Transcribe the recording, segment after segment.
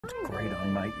Grate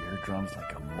on my eardrums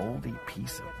like a moldy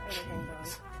piece of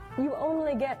cheese. You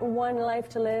only get one life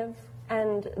to live,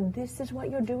 and this is what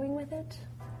you're doing with it?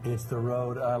 It's the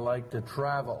road I like to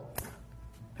travel.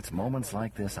 It's moments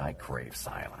like this I crave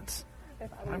silence.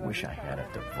 I wish I had a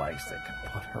device that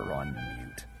could put her on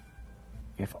mute.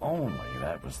 If only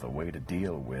that was the way to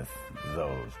deal with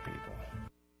those people.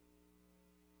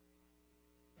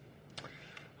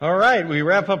 All right, we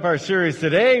wrap up our series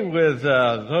today with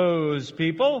those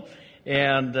people.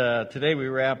 And today we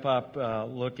wrap up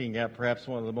looking at perhaps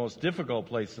one of the most difficult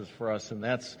places for us, and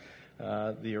that's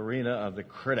the arena of the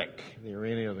critic. The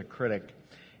arena of the critic.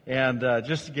 And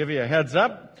just to give you a heads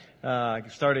up,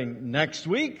 starting next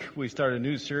week, we start a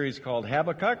new series called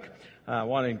Habakkuk. I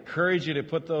want to encourage you to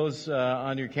put those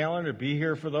on your calendar. Be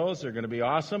here for those. They're going to be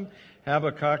awesome.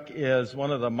 Habakkuk is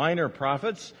one of the minor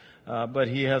prophets, but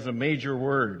he has a major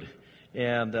word.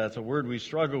 And it's a word we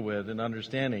struggle with in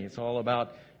understanding. It's all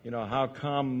about, how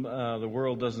come the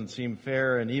world doesn't seem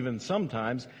fair, and even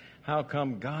sometimes, how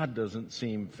come God doesn't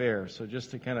seem fair? So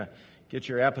just to kind of get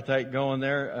your appetite going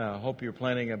there, hope you're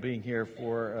planning on being here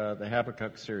for the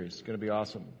Habakkuk series. It's going to be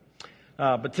awesome.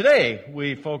 But today,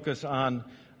 we focus on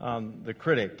the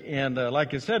critic. And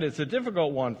like I said, it's a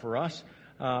difficult one for us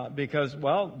because,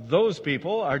 those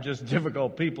people are just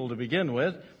difficult people to begin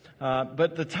with.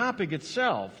 But the topic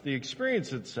itself, the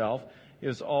experience itself,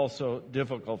 is also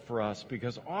difficult for us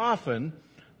because often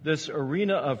this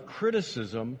arena of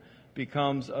criticism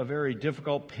becomes a very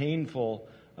difficult, painful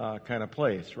kind of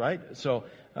place, right? So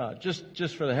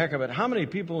just for the heck of it, how many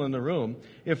people in the room,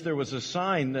 if there was a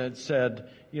sign that said,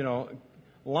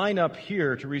 line up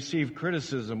here to receive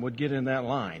criticism, would get in that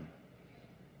line?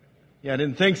 Yeah, I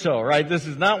didn't think so, right? This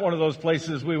is not one of those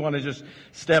places we want to just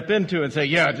step into and say,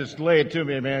 yeah, just lay it to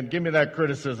me, man. Give me that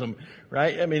criticism,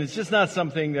 right? I mean, it's just not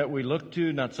something that we look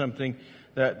to, not something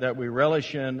that we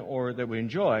relish in or that we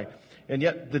enjoy. And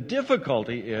yet the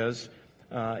difficulty is,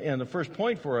 and the first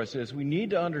point for us is we need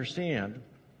to understand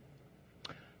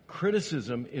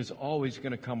criticism is always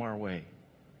going to come our way.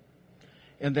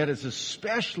 And that is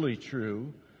especially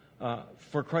true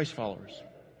for Christ followers.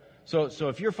 So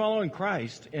if you're following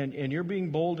Christ and you're being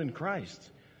bold in Christ,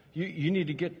 you need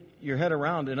to get your head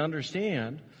around and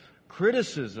understand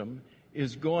criticism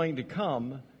is going to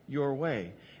come your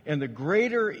way. And the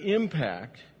greater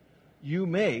impact you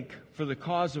make for the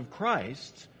cause of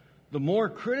Christ, the more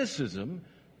criticism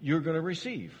you're going to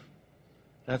receive.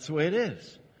 That's the way it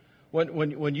is.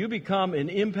 When you become an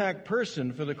impact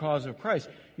person for the cause of Christ,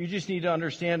 you just need to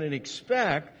understand and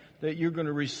expect that you're going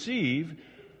to receive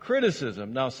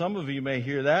criticism. Now, some of you may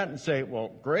hear that and say,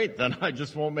 well, great, then I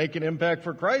just won't make an impact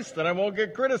for Christ, then I won't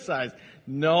get criticized.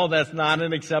 No, that's not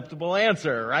an acceptable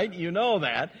answer, right? You know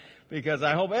that, because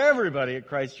I hope everybody at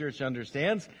Christ Church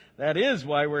understands that is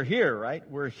why we're here, right?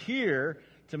 We're here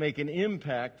to make an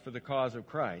impact for the cause of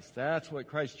Christ. That's what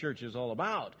Christ Church is all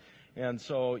about. And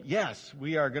so, yes,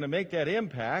 we are going to make that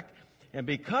impact, and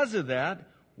because of that,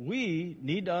 we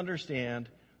need to understand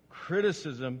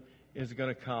criticism is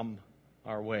going to come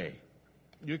our way.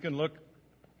 You can look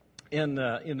in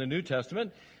the New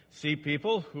Testament, see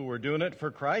people who were doing it for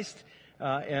Christ,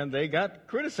 and they got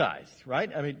criticized,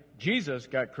 right? I mean, Jesus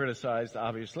got criticized,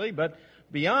 obviously, but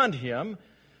beyond him,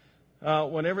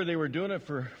 whenever they were doing it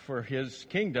for his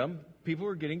kingdom, people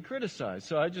were getting criticized.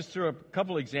 So I just threw a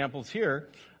couple examples here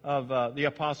of the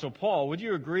Apostle Paul. Would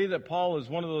you agree that Paul is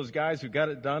one of those guys who got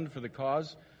it done for the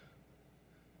cause?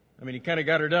 I mean, he kind of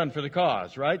got her done for the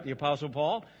cause, right? The Apostle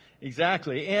Paul?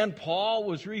 Exactly. And Paul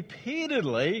was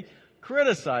repeatedly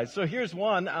criticized. So here's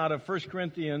one out of 1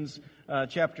 Corinthians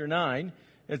chapter 9.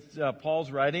 It's Paul's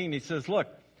writing, and he says, look,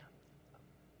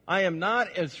 I am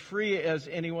not as free as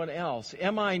anyone else.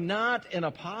 Am I not an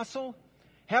apostle?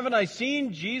 Haven't I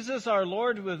seen Jesus our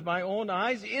Lord with my own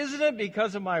eyes? Isn't it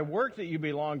because of my work that you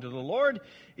belong to the Lord?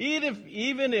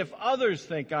 Even if others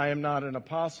think I am not an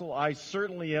apostle, I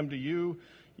certainly am to you.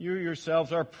 You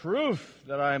yourselves are proof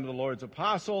that I am the Lord's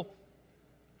apostle.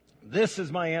 This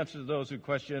is my answer to those who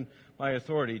question my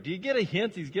authority. Do you get a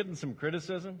hint he's getting some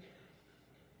criticism?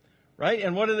 Right?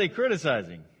 And what are they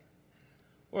criticizing?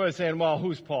 Well, they're saying, well,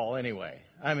 who's Paul anyway?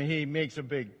 I mean, he makes a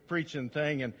big preaching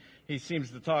thing and he seems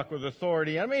to talk with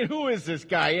authority. I mean, who is this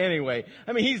guy anyway?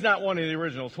 I mean, he's not one of the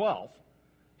original 12.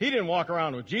 He didn't walk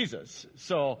around with Jesus.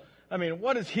 So, I mean,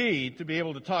 what is he to be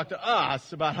able to talk to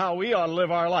us about how we ought to live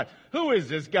our life? Who is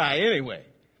this guy anyway?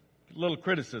 A little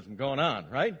criticism going on,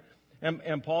 right?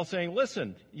 And Paul's saying,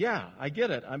 listen, yeah, I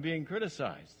get it. I'm being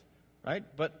criticized, right?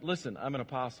 But listen, I'm an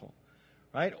apostle,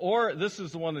 right? Or this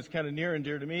is the one that's kind of near and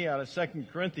dear to me out of 2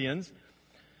 Corinthians.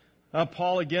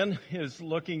 Paul, again, is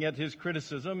looking at his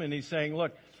criticism, and he's saying,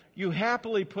 look, you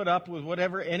happily put up with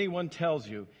whatever anyone tells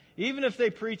you, even if they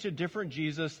preach a different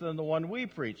Jesus than the one we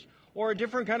preach, or a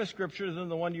different kind of scripture than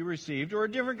the one you received, or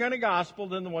a different kind of gospel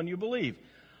than the one you believe.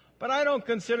 But I don't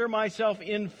consider myself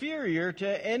inferior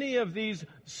to any of these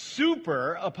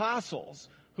super apostles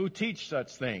who teach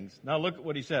such things. Now look at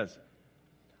what he says.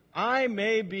 I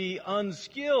may be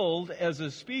unskilled as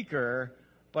a speaker,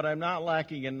 but I'm not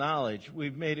lacking in knowledge.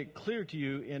 We've made it clear to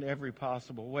you in every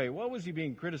possible way. What was he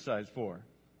being criticized for?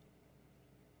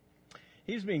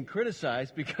 He's being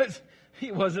criticized because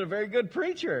he wasn't a very good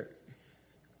preacher.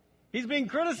 He's being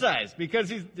criticized because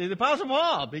he's the Apostle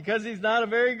Paul, because he's not a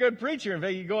very good preacher. In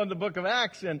fact, you go in the book of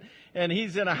Acts, and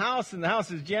he's in a house, and the house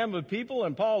is jammed with people,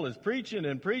 and Paul is preaching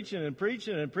and preaching and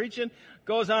preaching and preaching,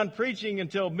 goes on preaching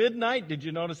until midnight. Did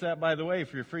you notice that, by the way?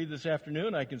 If you're free this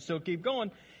afternoon, I can still keep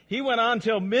going. He went on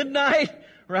till midnight,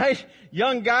 right?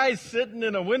 Young guy sitting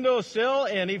in a windowsill,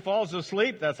 and he falls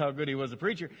asleep. That's how good he was a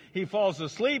preacher. He falls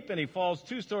asleep, and he falls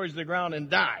 2 stories to the ground and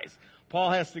dies.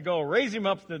 Paul has to go raise him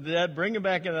up from the dead, bring him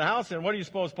back into the house, and what do you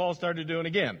suppose Paul started doing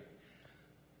again?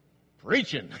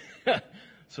 Preaching.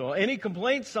 So any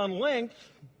complaints on length,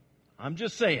 I'm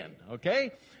just saying,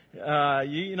 okay?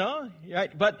 You know,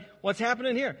 right? But what's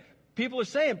happening here? People are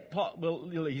saying, Paul,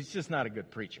 well, he's just not a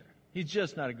good preacher. He's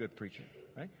just not a good preacher,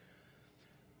 right?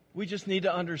 We just need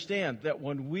to understand that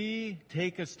when we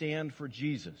take a stand for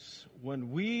Jesus,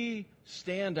 when we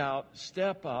stand out,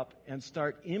 step up, and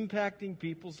start impacting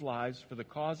people's lives for the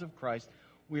cause of Christ,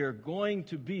 we are going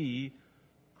to be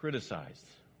criticized.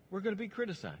 We're going to be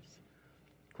criticized.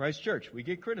 Christ Church, we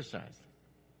get criticized.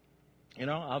 You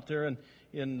know, out there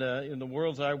in the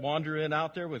worlds I wander in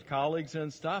out there with colleagues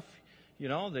and stuff, you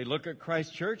know, they look at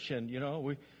Christ Church and, you know,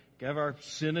 we have our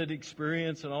synod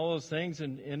experience and all those things,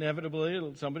 and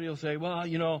inevitably somebody will say, well,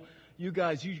 you know, you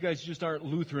guys just aren't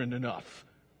Lutheran enough.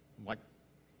 I'm like,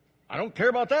 I don't care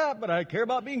about that, but I care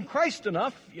about being Christ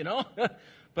enough, you know.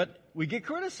 But we get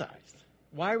criticized.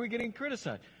 Why are we getting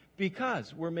criticized?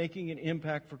 Because we're making an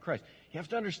impact for Christ. You have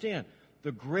to understand,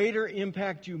 the greater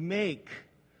impact you make,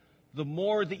 the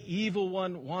more the evil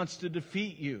one wants to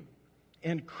defeat you.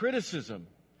 And criticism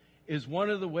is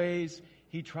one of the ways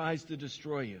he tries to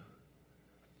destroy you.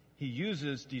 He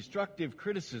uses destructive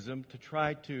criticism to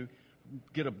try to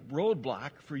get a roadblock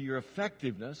for your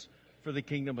effectiveness for the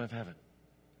kingdom of heaven.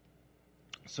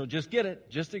 So just get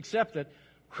it. Just accept it.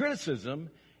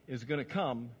 Criticism is going to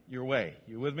come your way.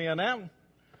 You with me on that?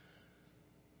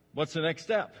 What's the next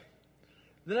step?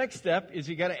 The next step is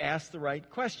you got to ask the right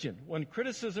question. When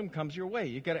criticism comes your way,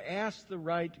 you got to ask the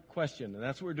right question. And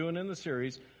that's what we're doing in the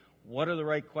series. What are the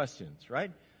right questions,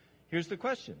 right? Here's the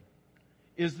question.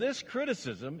 Is this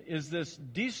criticism, is this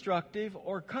destructive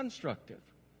or constructive?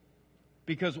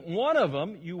 Because one of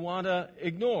them you want to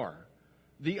ignore.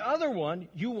 The other one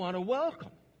you want to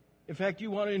welcome. In fact,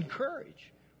 you want to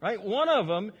encourage, right? One of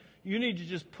them you need to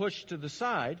just push to the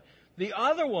side. The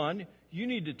other one you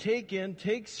need to take in,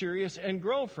 take serious, and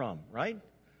grow from, right?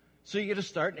 So you got to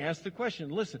start and ask the question,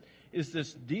 listen, is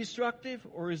this destructive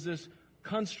or is this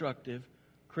constructive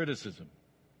criticism?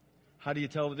 How do you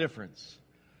tell the difference?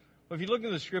 Well, if you look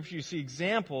in the Scripture, you see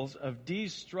examples of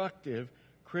destructive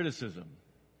criticism.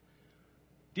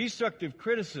 Destructive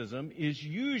criticism is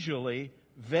usually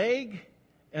vague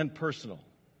and personal.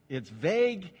 It's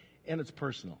vague and it's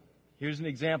personal. Here's an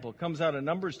example. It comes out of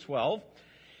Numbers 12.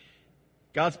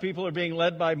 God's people are being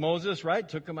led by Moses, right?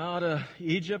 Took them out of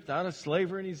Egypt, out of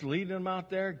slavery, and he's leading them out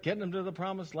there, getting them to the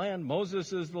promised land.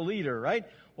 Moses is the leader, right?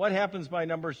 What happens by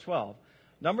Numbers 12?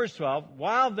 Numbers 12,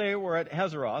 while they were at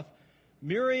Hazeroth,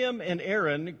 Miriam and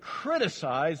Aaron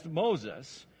criticized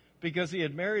Moses because he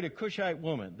had married a Cushite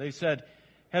woman. They said,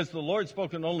 has the Lord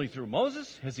spoken only through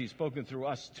Moses? Has he spoken through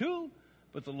us too?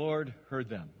 But the Lord heard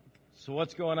them. So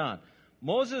what's going on?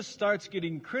 Moses starts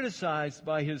getting criticized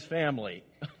by his family.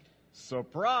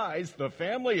 Surprise, the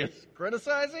family is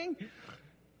criticizing?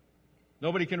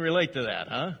 Nobody can relate to that,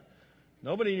 huh?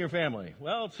 Nobody in your family.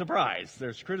 Well, surprise,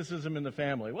 there's criticism in the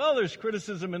family. Well, there's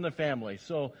criticism in the family.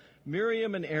 So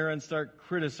Miriam and Aaron start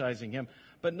criticizing him.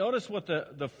 But notice what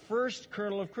the first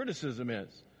kernel of criticism is.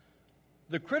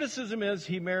 The criticism is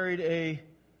he married a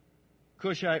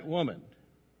Cushite woman.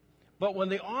 But when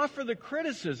they offer the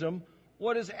criticism,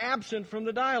 what is absent from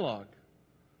the dialogue?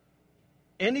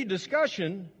 Any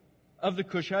discussion of the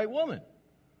Cushite woman.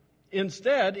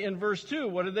 Instead, in verse 2,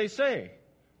 what did they say?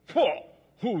 Well,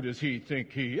 who does he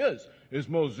think he is? Is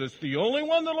Moses the only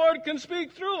one the Lord can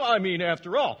speak through? I mean,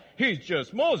 after all, he's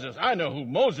just Moses. I know who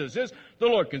Moses is. The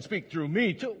Lord can speak through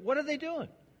me too. What are they doing?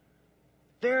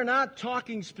 They're not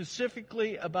talking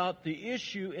specifically about the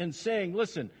issue and saying,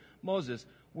 listen, Moses,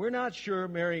 we're not sure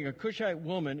marrying a Cushite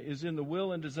woman is in the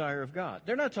will and desire of God.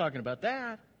 They're not talking about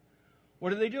that.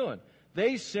 What are they doing?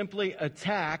 They simply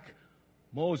attack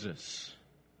Moses.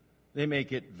 They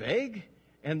make it vague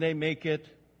and they make it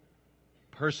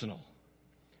personal.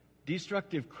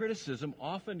 Destructive criticism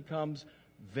often comes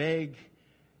vague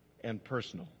and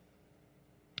personal.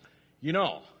 You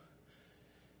know,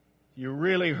 you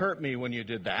really hurt me when you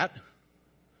did that.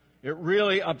 It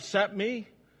really upset me.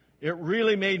 It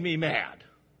really made me mad.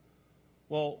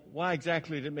 Well, why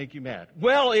exactly did it make you mad?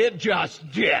 Well, it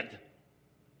just did.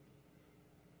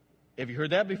 Have you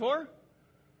heard that before?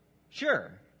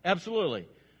 Sure, absolutely.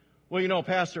 Well, you know,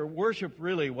 Pastor, worship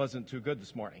really wasn't too good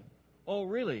this morning. Oh,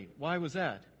 really? Why was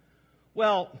that?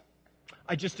 Well,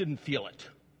 I just didn't feel it.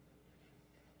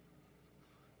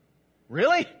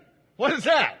 Really? What is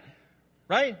that?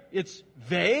 Right? It's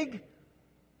vague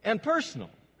and personal.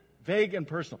 Vague and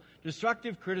personal.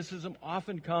 Destructive criticism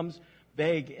often comes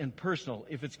vague and personal.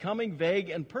 If it's coming vague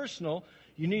and personal,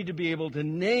 you need to be able to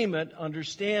name it,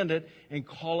 understand it, and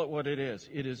call it what it is.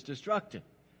 It is destructive.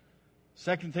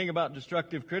 Second thing about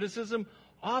destructive criticism,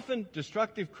 often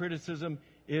destructive criticism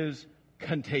is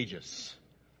contagious.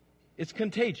 It's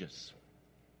contagious.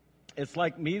 It's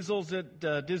like measles at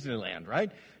Disneyland,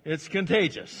 right? It's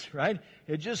contagious, right?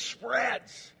 It just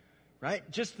spreads, right?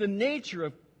 Just the nature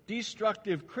of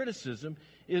destructive criticism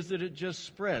is that it just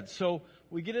spreads. So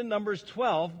we get in Numbers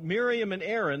 12, Miriam and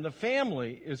Aaron, the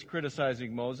family, is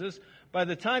criticizing Moses. By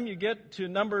the time you get to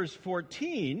Numbers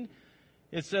 14,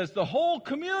 it says the whole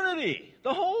community,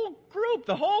 the whole group,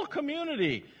 the whole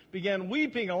community began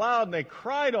weeping aloud, and they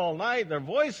cried all night. Their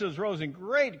voices rose in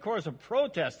great chorus of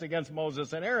protest against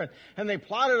Moses and Aaron, and they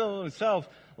plotted on themselves,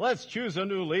 let's choose a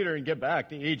new leader and get back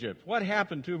to Egypt. What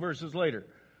happened 2 verses later?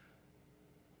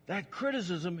 That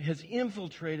criticism has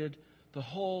infiltrated the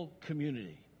whole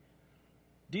community.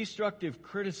 Destructive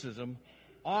criticism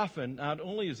often, not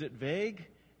only is it vague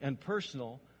and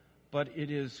personal, but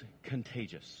it is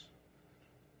contagious.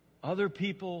 Other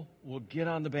people will get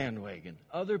on the bandwagon.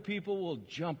 Other people will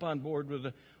jump on board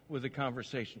with the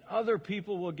conversation. Other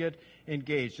people will get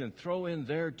engaged and throw in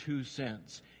their 2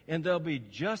 cents. And they'll be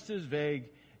just as vague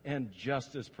and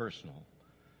just as personal.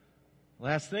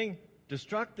 Last thing,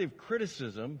 destructive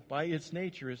criticism by its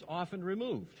nature is often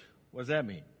removed. What does that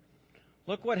mean?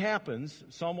 Look what happens.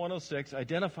 Psalm 106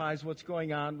 identifies what's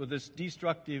going on with this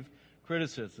destructive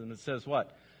criticism. It says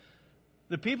what?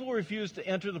 The people refused to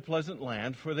enter the pleasant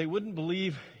land, for they wouldn't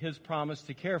believe his promise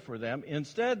to care for them.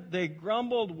 Instead, they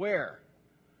grumbled where?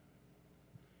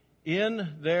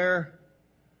 In their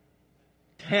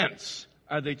tents.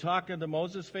 Are they talking to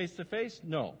Moses face to face?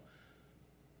 No.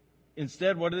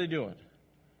 Instead, what are they doing?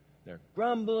 They're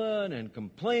grumbling and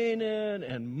complaining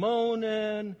and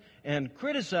moaning and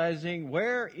criticizing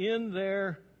where? In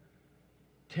their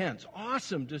tents.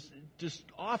 Awesome.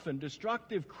 Often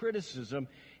destructive criticism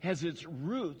has its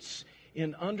roots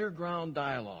in underground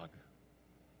dialogue.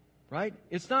 Right?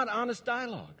 It's not honest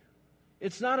dialogue.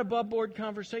 It's not above board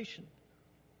conversation.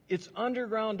 It's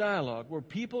underground dialogue where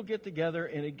people get together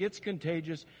and it gets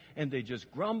contagious and they just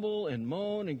grumble and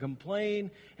moan and complain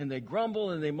and they grumble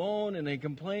and they moan and they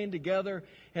complain together.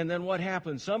 And then what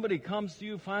happens? Somebody comes to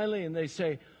you finally and they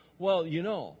say, well, you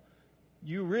know,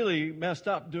 you really messed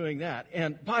up doing that.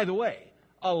 And by the way,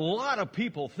 a lot of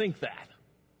people think that.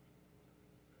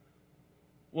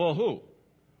 Well, who?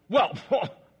 Well,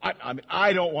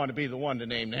 I don't want to be the one to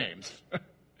name names.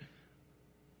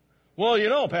 Well, you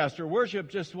know, Pastor, worship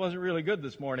just wasn't really good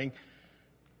this morning.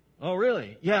 Oh,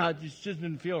 really? Yeah, it just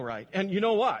didn't feel right. And you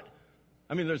know what?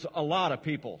 I mean, there's a lot of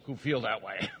people who feel that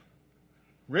way.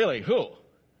 Really? Who?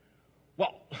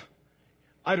 Well,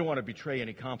 I don't want to betray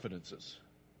any confidences.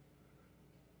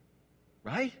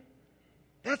 Right?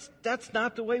 That's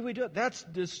not the way we do it. That's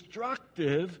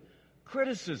destructive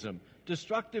criticism.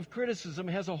 Destructive criticism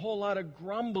has a whole lot of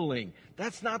grumbling.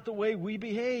 That's not the way we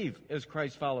behave as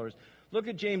Christ followers. Look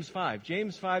at James 5.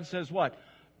 James 5 says what?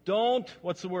 Don't,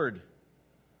 what's the word?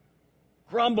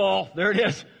 Grumble. There it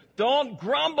is. Don't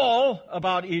grumble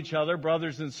about each other,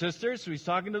 brothers and sisters. So he's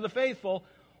talking to the faithful.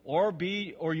 Or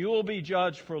you will be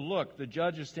judged, for look, the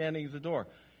judge is standing at the door.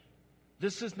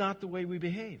 This is not the way we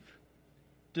behave.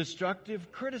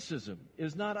 Destructive criticism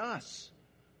is not us.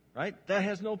 Right? That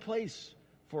has no place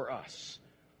for us.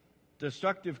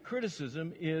 Destructive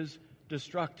criticism is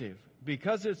destructive.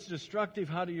 Because it's destructive,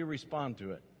 how do you respond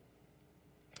to it?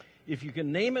 If you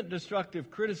can name it destructive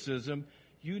criticism,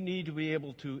 you need to be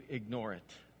able to ignore it.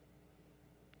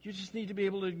 You just need to be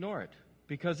able to ignore it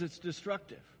because it's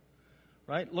destructive.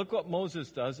 Right? Look what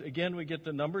Moses does. Again, we get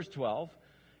to Numbers 12,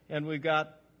 and we've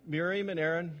got Miriam and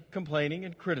Aaron complaining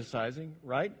and criticizing,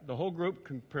 right? The whole group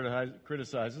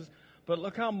criticizes. But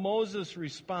look how Moses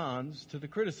responds to the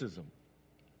criticism.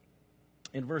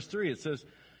 In verse 3 it says,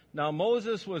 "Now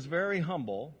Moses was very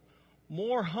humble,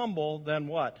 more humble than"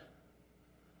 what?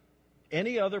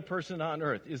 "Any other person on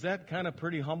earth." Is that kind of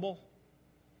pretty humble?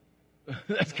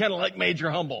 That's kind of like major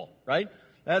humble, right?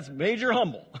 That's major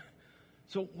humble.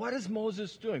 So what is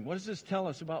Moses doing? What does this tell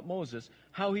us about Moses?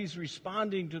 How he's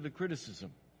responding to the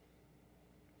criticism.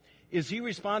 Is he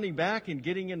responding back and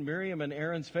getting in Miriam and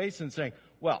Aaron's face and saying,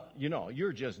 "Well,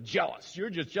 you're just jealous. You're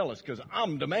just jealous because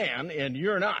I'm the man and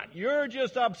you're not. You're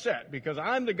just upset because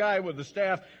I'm the guy with the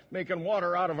staff making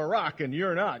water out of a rock and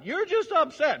you're not. You're just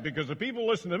upset because the people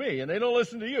listen to me and they don't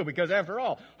listen to you because after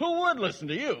all, who would listen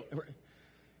to you?"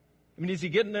 I mean, is he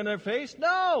getting in their face?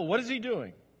 No. What is he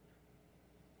doing?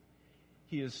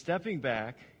 He is stepping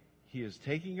back. He is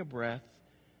taking a breath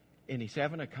and he's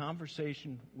having a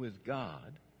conversation with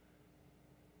God.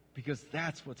 Because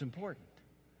that's what's important.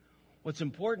 What's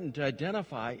important to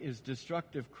identify is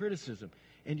destructive criticism.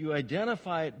 And you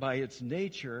identify it by its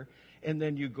nature, and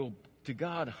then you go to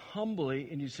God humbly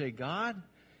and you say, "God,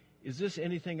 is this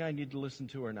anything I need to listen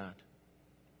to or not?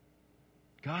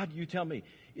 God, you tell me,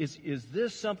 is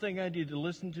this something I need to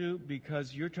listen to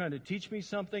because you're trying to teach me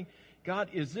something? God,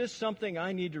 is this something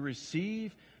I need to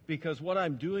receive because what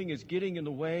I'm doing is getting in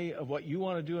the way of what you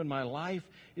want to do in my life?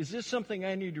 Is this something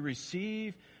I need to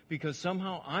receive because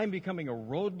somehow I'm becoming a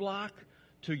roadblock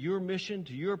to your mission,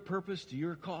 to your purpose, to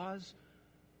your cause?"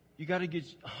 You got to get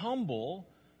humble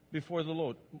before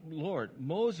the Lord.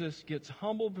 Moses gets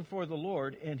humble before the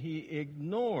Lord and he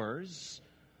ignores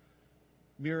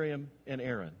Miriam and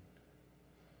Aaron.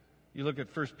 You look at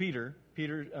 1 Peter.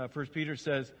 1 Peter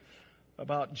says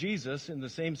about Jesus in the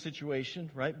same situation,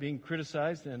 right, being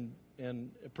criticized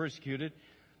and persecuted.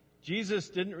 Jesus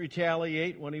didn't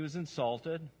retaliate when he was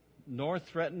insulted, nor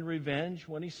threaten revenge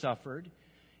when he suffered.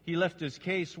 He left his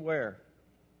case where?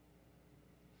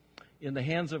 In the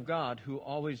hands of God, who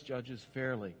always judges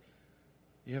fairly.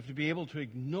 You have to be able to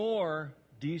ignore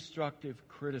destructive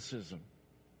criticism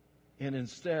and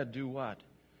instead do what?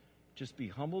 Just be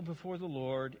humble before the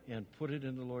Lord and put it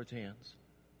in the Lord's hands.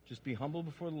 Just be humble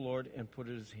before the Lord and put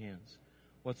it in His hands.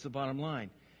 What's the bottom line?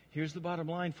 Here's the bottom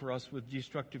line for us with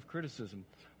destructive criticism.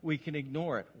 We can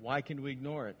ignore it. Why can we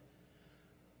ignore it?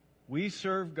 We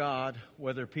serve God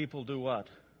whether people do what?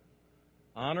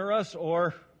 Honor us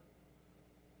or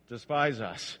despise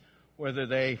us. Whether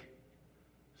they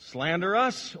slander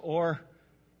us or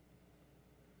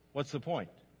what's the point?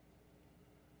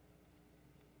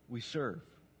 We serve.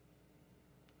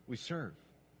 We serve.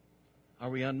 Are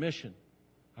we on mission?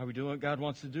 Are we doing what God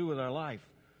wants to do with our life?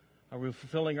 Are we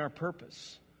fulfilling our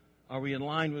purpose? Are we in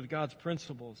line with God's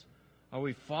principles? Are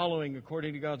we following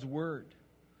according to God's word?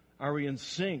 Are we in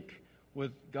sync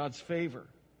with God's favor?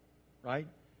 Right?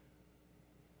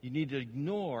 You need to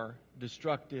ignore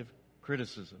destructive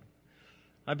criticism.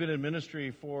 I've been in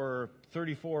ministry for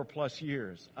 34 plus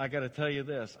years. I got to tell you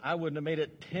this, I wouldn't have made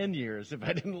it 10 years if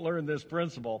I didn't learn this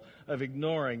principle of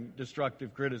ignoring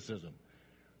destructive criticism.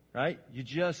 Right? You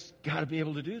just got to be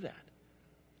able to do that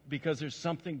because there's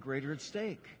something greater at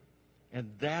stake.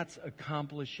 And that's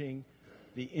accomplishing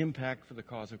the impact for the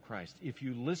cause of Christ. If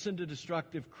you listen to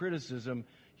destructive criticism,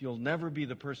 you'll never be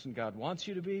the person God wants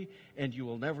you to be, and you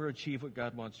will never achieve what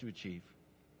God wants you to achieve.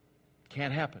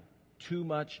 Can't happen. Too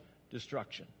much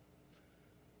destruction.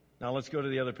 Now let's go to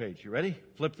the other page. You ready?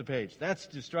 Flip the page. That's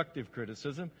destructive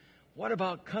criticism. What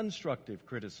about constructive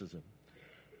criticism?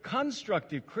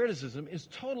 Constructive criticism is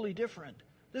totally different.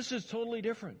 This is totally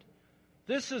different.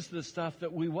 This is the stuff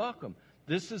that we welcome.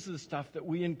 This is the stuff that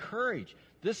we encourage.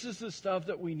 This is the stuff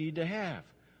that we need to have.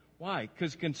 Why?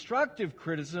 Because constructive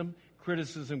criticism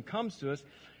comes to us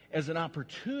as an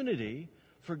opportunity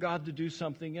for God to do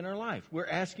something in our life. We're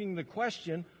asking the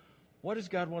question, what does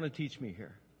God want to teach me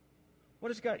here?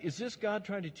 Is this God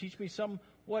trying to teach me something?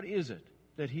 What is it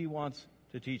that He wants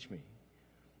to teach me?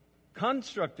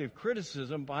 Constructive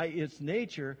criticism, by its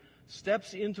nature,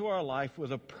 steps into our life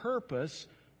with a purpose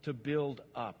to build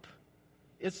up.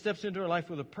 It steps into our life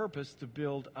with a purpose to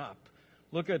build up.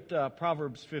 Look at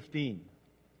Proverbs 15.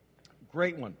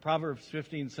 Great one. Proverbs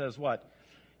 15 says what?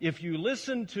 If you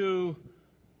listen to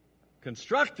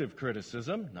constructive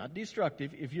criticism, not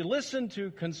destructive, if you listen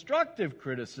to constructive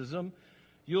criticism,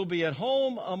 you'll be at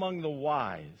home among the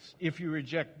wise. If you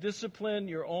reject discipline,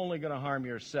 you're only going to harm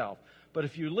yourself. But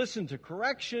if you listen to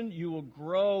correction, you will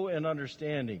grow in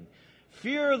understanding.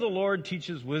 Fear of the Lord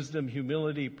teaches wisdom.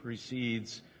 Humility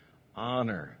precedes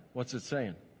honor. What's it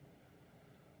saying?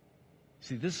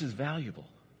 See, this is valuable.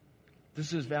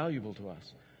 This is valuable to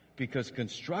us. because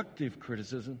constructive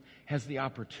criticism has the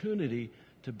opportunity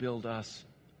to build us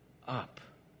up.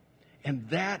 And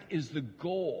that is the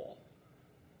goal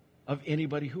of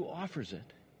anybody who offers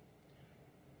it.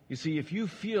 You see, if you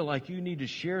feel like you need to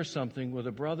share something with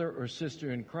a brother or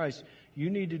sister in Christ, you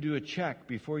need to do a check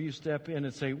before you step in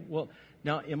and say, well,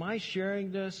 now, am I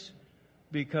sharing this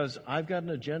because I've got an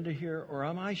agenda here, or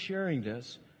am I sharing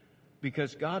this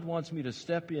because God wants me to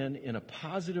step in a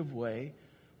positive way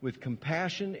with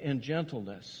compassion and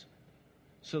gentleness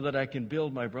so that I can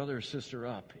build my brother or sister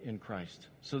up in Christ,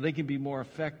 so they can be more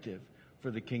effective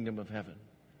for the kingdom of heaven?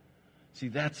 See,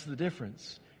 that's the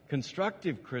difference.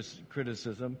 Constructive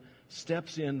criticism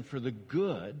steps in for the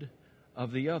good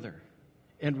of the other.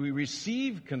 And we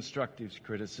receive constructive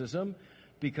criticism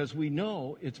because we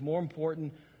know it's more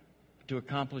important to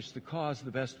accomplish the cause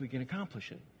the best we can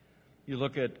accomplish it. You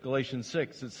look at Galatians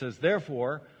 6, it says,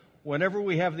 therefore, whenever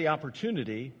we have the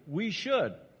opportunity, we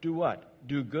should do what?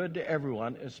 Do good to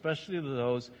everyone, especially to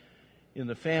those in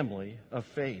the family of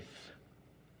faith.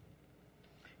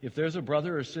 If there's a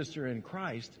brother or sister in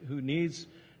Christ who needs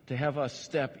to have us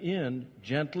step in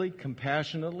gently,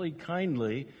 compassionately,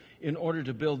 kindly, in order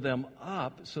to build them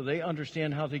up so they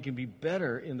understand how they can be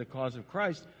better in the cause of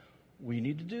Christ, we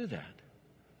need to do that.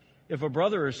 If a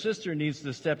brother or sister needs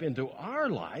to step into our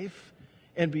life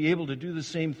and be able to do the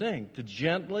same thing, to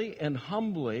gently and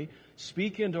humbly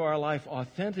speak into our life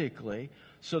authentically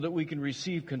so that we can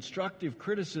receive constructive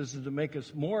criticism to make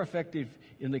us more effective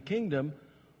in the kingdom,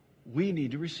 we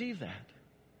need to receive that.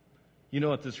 You know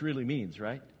what this really means,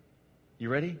 right? You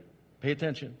ready? Pay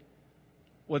attention.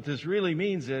 What this really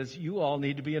means is you all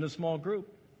need to be in a small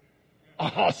group.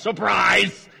 Oh,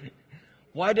 surprise!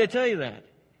 Why did I tell you that?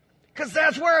 Because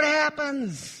that's where it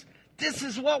happens. This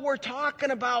is what we're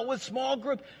talking about with small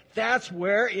group. That's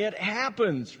where it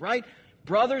happens, right?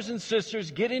 Brothers and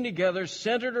sisters getting together,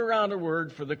 centered around a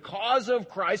word for the cause of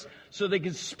Christ so they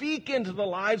can speak into the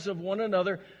lives of one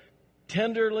another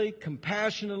tenderly,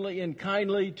 compassionately, and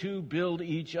kindly to build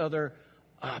each other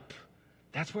up.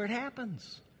 That's where it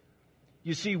happens.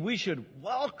 You see, we should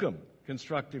welcome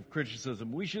constructive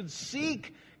criticism. We should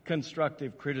seek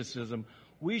constructive criticism.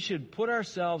 We should put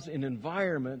ourselves in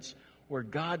environments where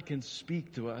God can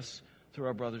speak to us through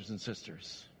our brothers and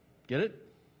sisters. Get it?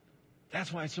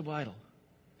 That's why it's so vital.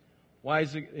 Why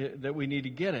is it that we need to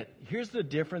get it? Here's the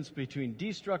difference between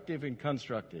destructive and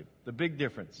constructive. The big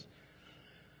difference.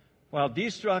 While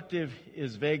destructive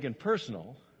is vague and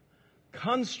personal,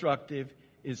 constructive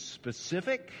is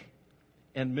specific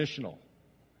and missional.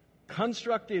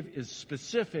 Constructive is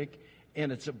specific,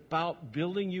 and it's about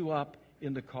building you up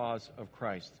in the cause of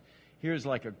Christ. Here's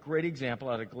like a great example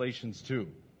out of Galatians 2.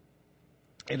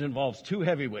 It involves two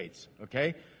heavyweights,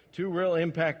 okay? Two real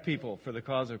impact people for the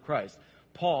cause of Christ.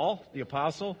 Paul, the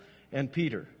apostle, and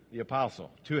Peter, the apostle.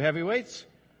 Two heavyweights?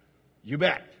 You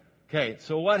bet. Okay,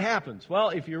 so what happens? Well,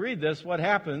 if you read this, what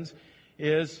happens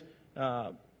is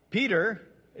Peter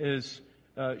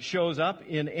shows up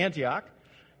in Antioch,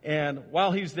 and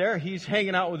while he's there, he's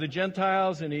hanging out with the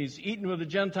Gentiles, and he's eating with the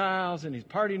Gentiles, and he's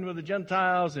partying with the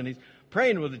Gentiles, and he's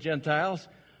praying with the Gentiles.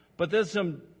 But then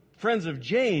some friends of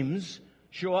James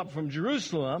show up from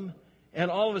Jerusalem,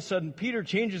 and all of a sudden Peter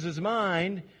changes his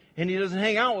mind, and he doesn't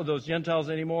hang out with those Gentiles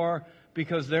anymore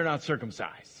because they're not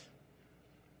circumcised.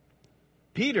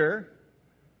 Peter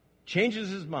changes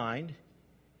his mind,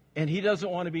 and he doesn't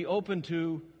want to be open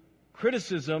to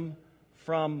criticism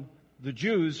from the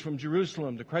Jews from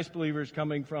Jerusalem, the Christ believers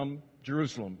coming from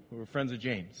Jerusalem, who were friends of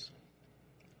James.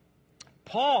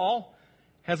 Paul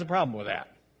has a problem with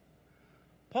that.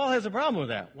 Paul has a problem with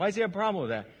that. Why does he have a problem with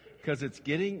that? Because it's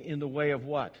getting in the way of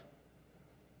what?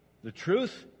 The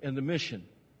truth and the mission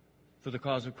for the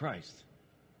cause of Christ.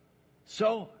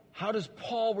 So, how does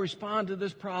Paul respond to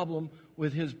this problem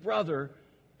with his brother,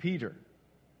 Peter?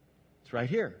 It's right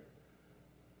here.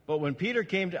 But when Peter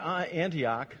came to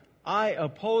Antioch, I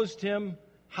opposed him.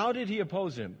 How did he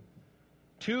oppose him?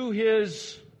 To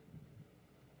his,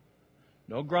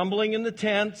 no grumbling in the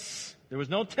tents. There was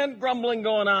no tent grumbling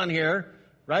going on here,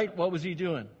 right? What was he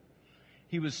doing?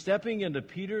 He was stepping into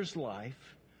Peter's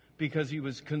life because he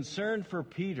was concerned for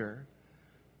Peter,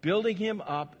 building him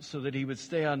up so that he would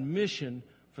stay on mission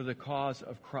for the cause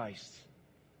of Christ.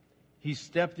 He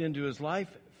stepped into his life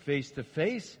face to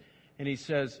face, and he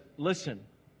says, listen,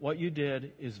 what you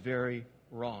did is very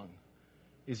wrong.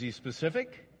 Is he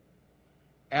specific?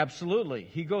 Absolutely.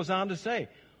 He goes on to say,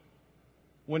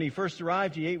 when he first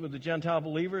arrived, he ate with the Gentile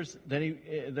believers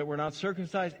that were not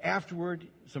circumcised. Afterward,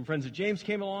 some friends of James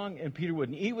came along, and Peter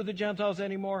wouldn't eat with the Gentiles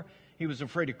anymore. He was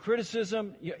afraid of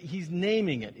criticism. He's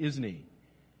naming it, isn't he?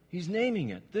 He's naming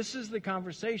it. This is the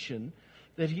conversation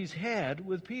that he's had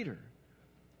with Peter.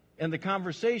 And the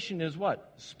conversation is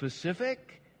what?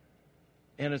 Specific,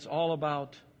 and it's all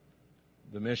about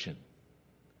the mission.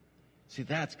 See,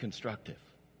 that's constructive.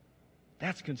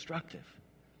 That's constructive.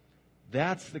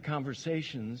 That's the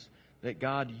conversations that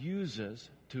God uses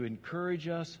to encourage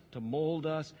us, to mold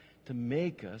us, to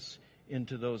make us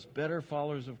into those better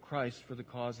followers of Christ for the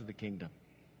cause of the kingdom.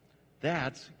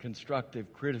 That's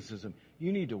constructive criticism.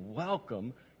 You need to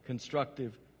welcome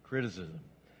constructive criticism.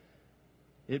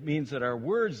 It means that our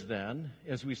words then,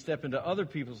 as we step into other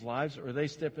people's lives or they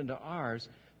step into ours,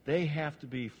 they have to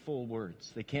be full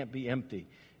words. They can't be empty.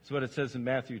 It's what it says in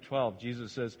Matthew 12.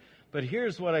 Jesus says, "But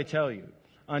here's what I tell you.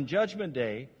 On Judgment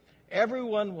Day,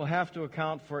 everyone will have to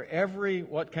account for every,"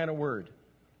 what kind of word?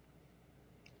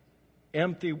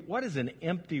 Empty. What is an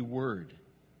empty word?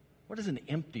 What is an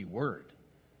empty word?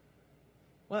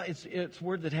 Well, it's a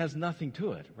word that has nothing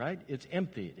to it, right? It's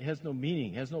empty. It has no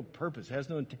meaning, has no purpose, has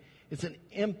no. It's an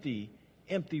empty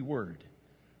word.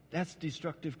 That's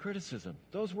destructive criticism.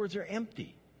 Those words are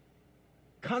empty.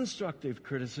 Constructive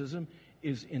criticism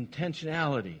is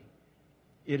intentionality.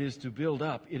 It is to build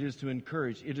up. It is to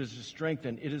encourage. It is to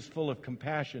strengthen. It is full of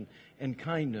compassion and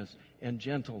kindness and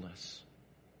gentleness.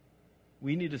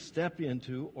 We need to step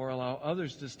into or allow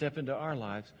others to step into our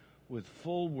lives with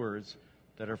full words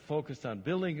that are focused on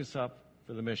building us up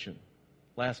for the mission.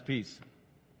 Last piece.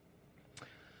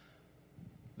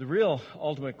 The real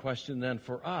ultimate question then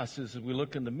for us is, as we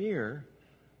look in the mirror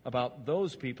about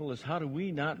those people, is how do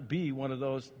we not be one of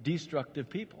those destructive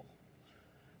people?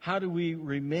 How do we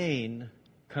remain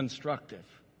constructive?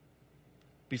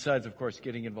 Besides, of course,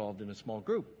 getting involved in a small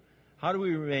group. How do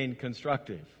we remain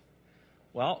constructive?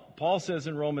 Well, Paul says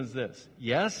in Romans this: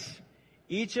 yes,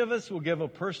 each of us will give a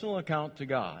personal account to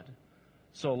God.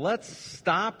 So let's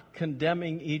stop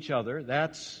condemning each other.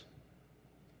 That's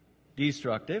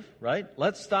destructive, right?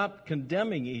 Let's stop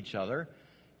condemning each other.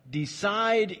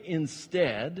 Decide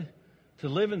instead to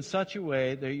live in such a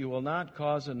way that you will not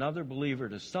cause another believer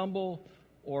to stumble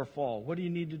or fall. What do you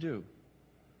need to do?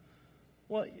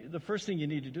 Well, the first thing you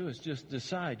need to do is just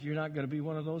decide you're not going to be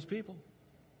one of those people.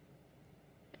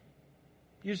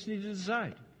 You just need to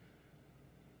decide.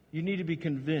 You need to be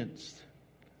convinced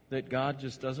that God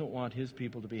just doesn't want His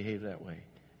people to behave that way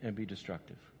and be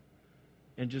destructive.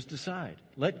 And just decide.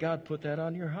 Let God put that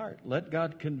on your heart. Let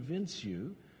God convince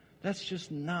you that's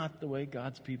just not the way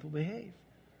God's people behave.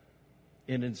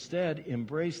 And instead,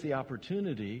 embrace the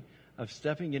opportunity of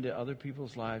stepping into other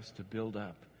people's lives to build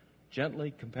up.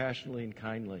 Gently, compassionately, and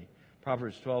kindly.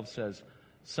 Proverbs 12 says,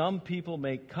 some people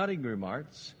make cutting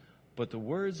remarks, but the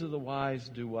words of the wise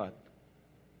do what?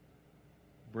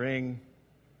 Bring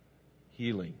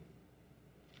healing.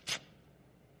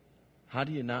 How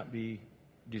do you not be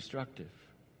destructive?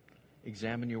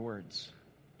 Examine your words.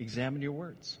 Examine your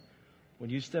words. When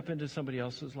you step into somebody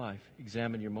else's life,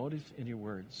 examine your motives and your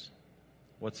words.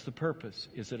 What's the purpose?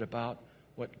 Is it about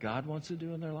what God wants to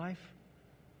do in their life?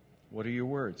 What are your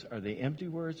words? Are they empty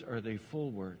words or are they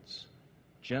full words?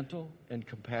 Gentle and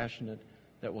compassionate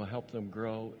that will help them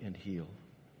grow and heal.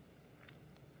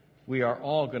 We are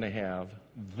all going to have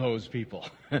those people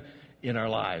in our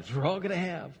lives. We're all going to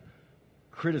have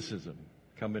criticism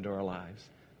come into our lives.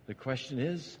 The question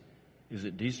is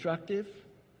it destructive?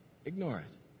 Ignore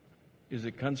it. Is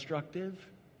it constructive?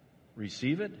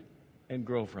 Receive it and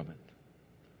grow from it.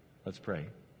 Let's pray.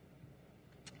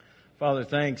 Father,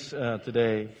 thanks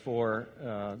today for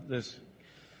this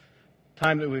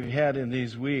time that we've had in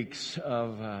these weeks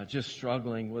of just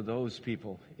struggling with those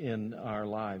people in our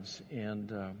lives,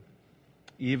 and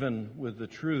even with the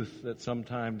truth that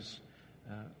sometimes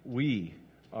we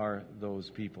are those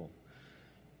people.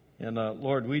 And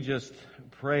Lord, we just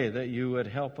pray that you would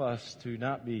help us to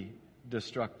not be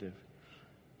destructive,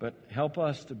 but help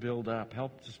us to build up,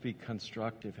 help us to be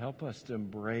constructive, help us to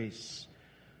embrace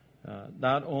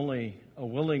not only a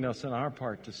willingness on our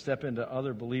part to step into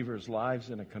other believers' lives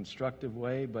in a constructive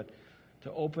way, but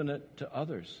to open it to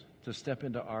others, to step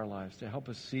into our lives, to help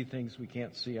us see things we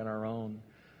can't see on our own,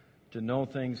 to know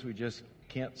things we just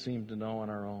can't seem to know on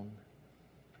our own.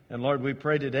 And Lord, we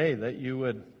pray today that you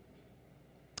would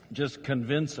just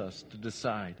convince us to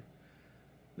decide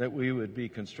that we would be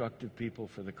constructive people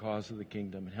for the cause of the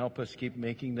kingdom, and help us keep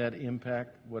making that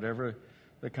impact, whatever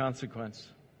the consequence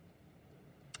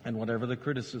and whatever the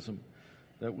criticism,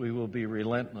 that we will be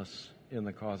relentless in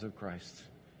the cause of Christ.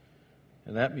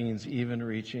 And that means even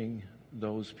reaching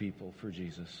those people for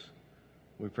Jesus.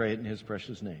 We pray it in His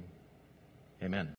precious name. Amen.